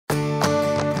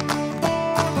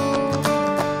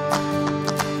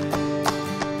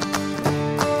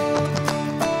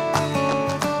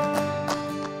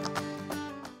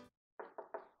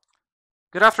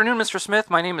Good afternoon, Mr. Smith.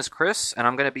 My name is Chris, and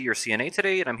I'm going to be your CNA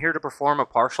today, and I'm here to perform a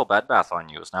partial bed bath on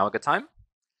you. Is now a good time?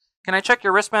 Can I check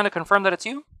your wristband to confirm that it's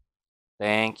you?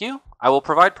 Thank you. I will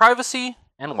provide privacy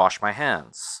and wash my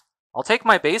hands. I'll take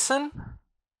my basin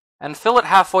and fill it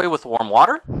halfway with warm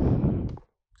water.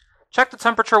 Check the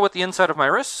temperature with the inside of my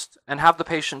wrist, and have the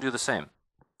patient do the same.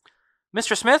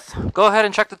 Mr. Smith, go ahead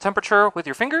and check the temperature with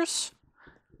your fingers.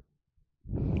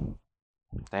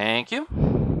 Thank you.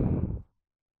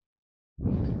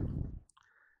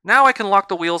 Now I can lock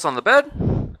the wheels on the bed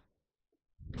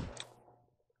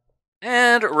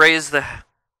and raise the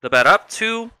bed up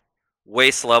to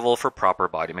waist level for proper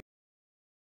body maintenance.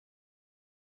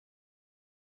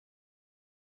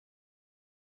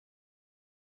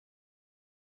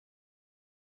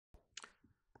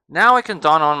 Now I can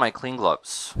don on my clean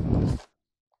gloves.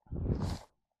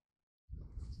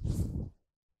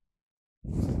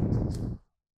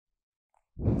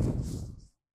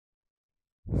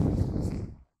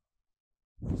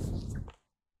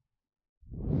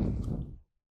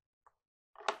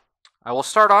 I will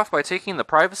start off by taking the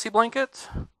privacy blanket,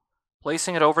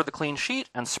 placing it over the clean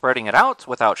sheet, and spreading it out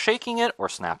without shaking it or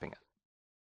snapping it.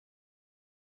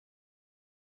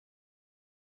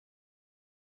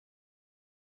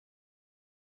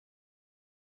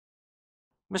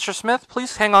 Mr. Smith,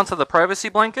 please hang on to the privacy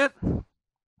blanket.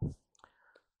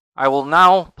 I will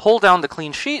now pull down the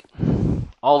clean sheet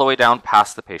all the way down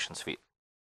past the patient's feet.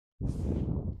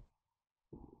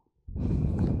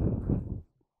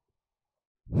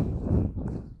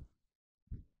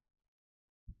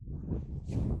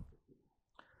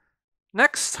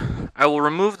 Next, I will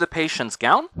remove the patient's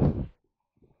gown,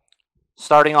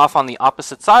 starting off on the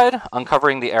opposite side,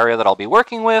 uncovering the area that I'll be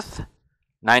working with.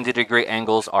 90-degree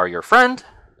angles are your friend.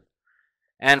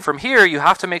 And from here, you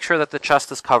have to make sure that the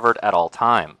chest is covered at all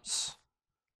times.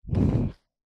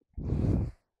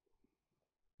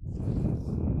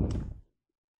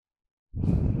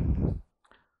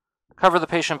 Cover the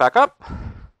patient back up.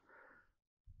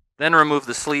 Then remove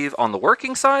the sleeve on the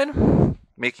working side,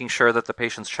 making sure that the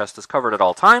patient's chest is covered at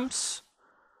all times.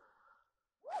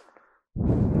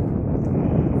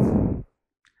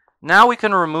 Now we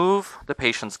can remove the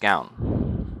patient's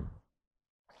gown.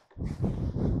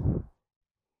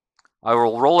 I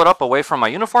will roll it up away from my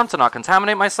uniform to not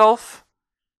contaminate myself,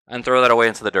 and throw that away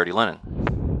into the dirty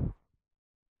linen.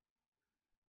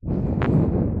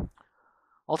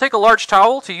 I'll take a large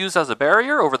towel to use as a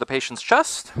barrier over the patient's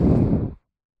chest.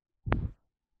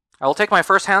 I will take my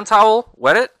first hand towel,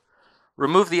 wet it,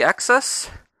 remove the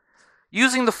excess,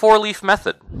 using the 4-leaf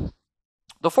method.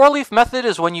 The 4-leaf method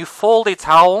is when you fold a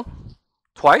towel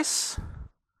twice,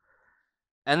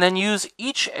 and then use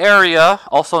each area,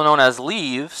 also known as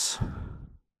leaves,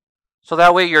 so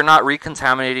that way you're not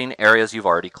recontaminating areas you've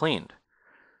already cleaned.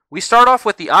 We start off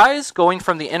with the eyes, going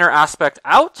from the inner aspect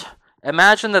out.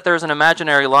 Imagine that there's an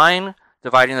imaginary line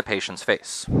dividing the patient's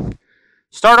face.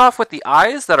 Start off with the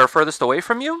eyes that are furthest away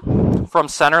from you. From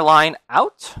center line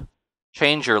out,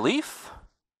 change your leaf.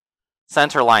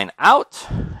 Center line out,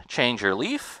 change your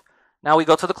leaf. Now we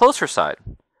go to the closer side.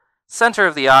 Center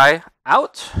of the eye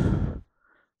out,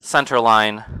 center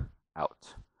line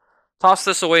out. Toss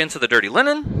this away into the dirty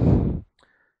linen.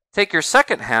 Take your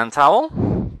second hand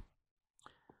towel,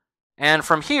 and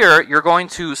from here you're going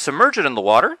to submerge it in the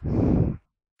water.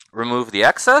 Remove the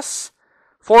excess.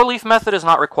 4-leaf method is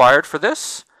not required for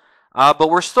this, but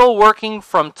we're still working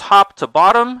from top to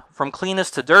bottom, from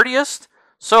cleanest to dirtiest.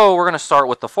 So we're going to start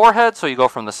with the forehead. So you go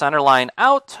from the center line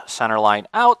out,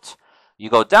 you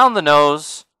go down the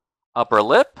nose, upper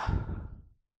lip,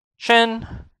 chin,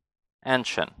 and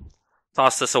chin.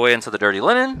 Toss this away into the dirty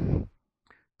linen.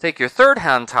 Take your third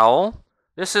hand towel.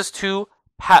 This is to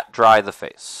pat dry the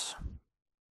face.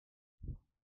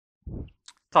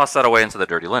 Toss that away into the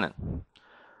dirty linen.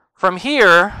 From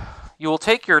here, you will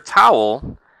take your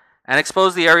towel and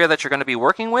expose the area that you're going to be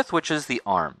working with, which is the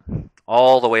arm,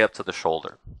 all the way up to the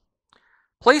shoulder.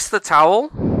 Place the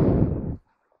towel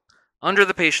under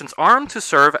the patient's arm to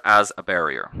serve as a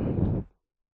barrier,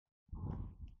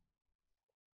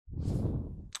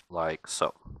 like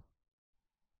so.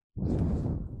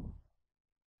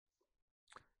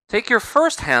 Take your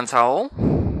first hand towel,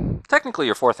 technically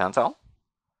your fourth hand towel,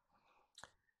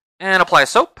 and apply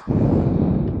soap.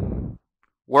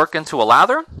 Work into a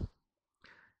lather,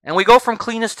 and we go from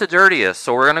cleanest to dirtiest.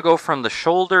 So we're going to go from the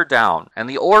shoulder down, and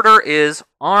the order is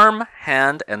arm,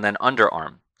 hand, and then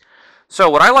underarm. So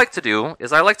what I like to do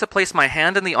is I like to place my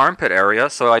hand in the armpit area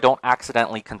so I don't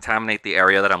accidentally contaminate the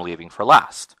area that I'm leaving for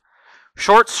last.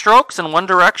 Short strokes in one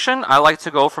direction. I like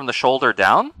to go from the shoulder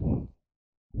down,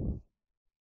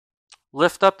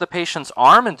 lift up the patient's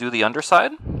arm and do the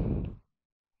underside.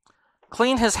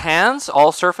 Clean his hands,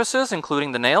 all surfaces,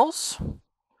 including the nails,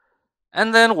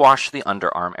 and then wash the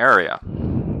underarm area.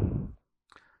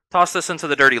 Toss this into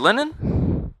the dirty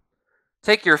linen.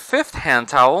 Take your 5th hand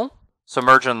towel,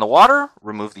 submerge it in the water,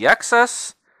 remove the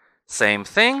excess. Same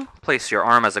thing, place your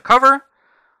arm as a cover.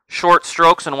 Short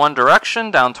strokes in one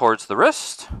direction down towards the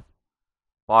wrist.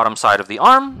 Bottom side of the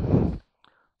arm.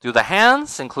 Do the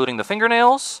hands, including the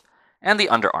fingernails, and the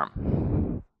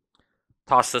underarm.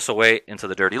 Toss this away into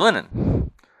the dirty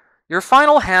linen. Your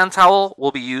final hand towel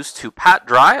will be used to pat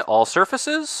dry all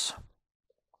surfaces.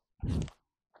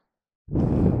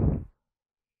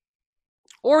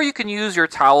 Or you can use your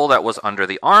towel that was under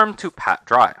the arm to pat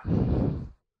dry.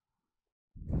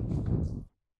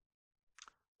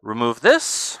 Remove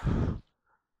this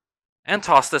and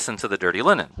toss this into the dirty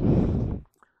linen.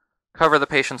 Cover the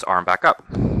patient's arm back up.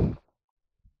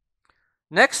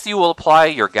 Next, you will apply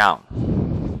your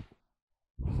gown.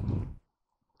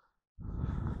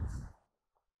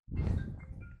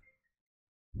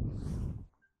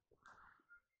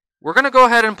 We're going to go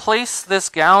ahead and place this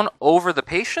gown over the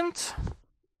patient.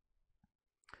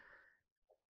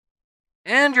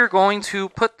 And you're going to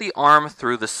put the arm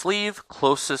through the sleeve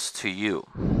closest to you.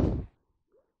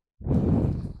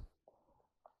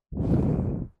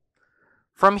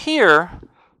 From here,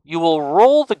 you will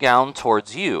roll the gown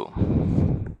towards you.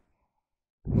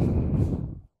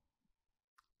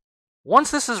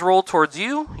 Once this is rolled towards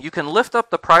you, you can lift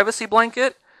up the privacy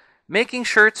blanket, making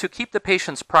sure to keep the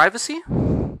patient's privacy.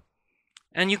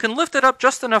 And you can lift it up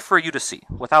just enough for you to see,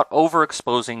 without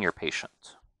overexposing your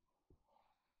patient.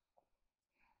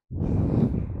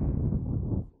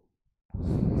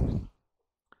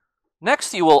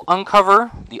 Next, you will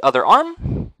uncover the other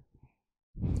arm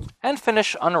and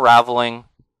finish unraveling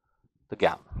the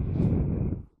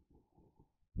gown.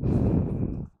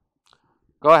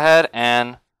 Go ahead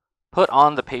and put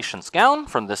on the patient's gown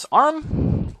from this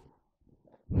arm.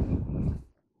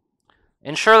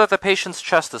 Ensure that the patient's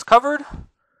chest is covered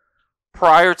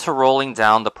prior to rolling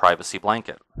down the privacy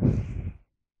blanket.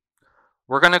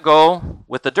 We're going to go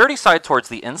with the dirty side towards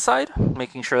the inside,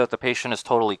 making sure that the patient is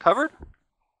totally covered.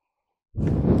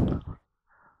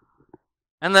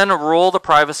 And then roll the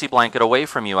privacy blanket away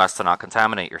from you as to not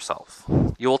contaminate yourself.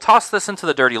 You will toss this into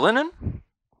the dirty linen,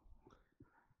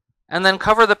 and then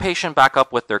cover the patient back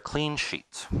up with their clean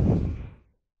sheet.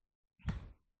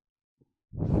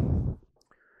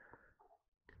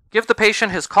 Give the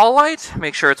patient his call light.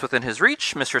 Make sure it's within his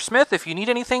reach. Mr. Smith, if you need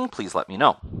anything, please let me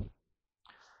know.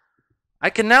 I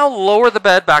can now lower the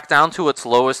bed back down to its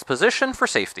lowest position for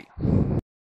safety.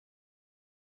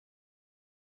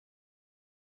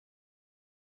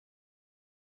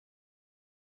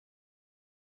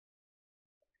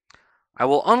 I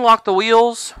will unlock the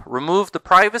wheels, remove the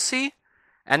privacy,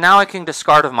 and now I can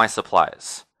discard of my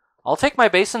supplies. I'll take my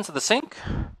basin to the sink,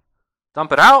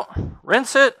 dump it out,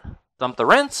 rinse it, dump the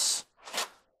rinse,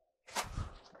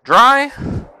 dry,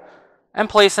 and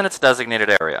place in its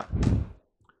designated area.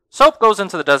 Soap goes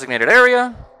into the designated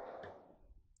area.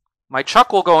 My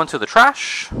chuck will go into the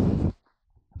trash.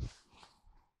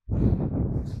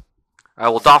 I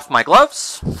will doff my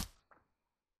gloves.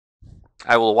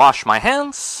 I will wash my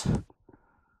hands.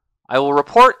 I will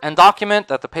report and document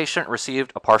that the patient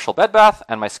received a partial bed bath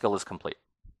and my skill is complete.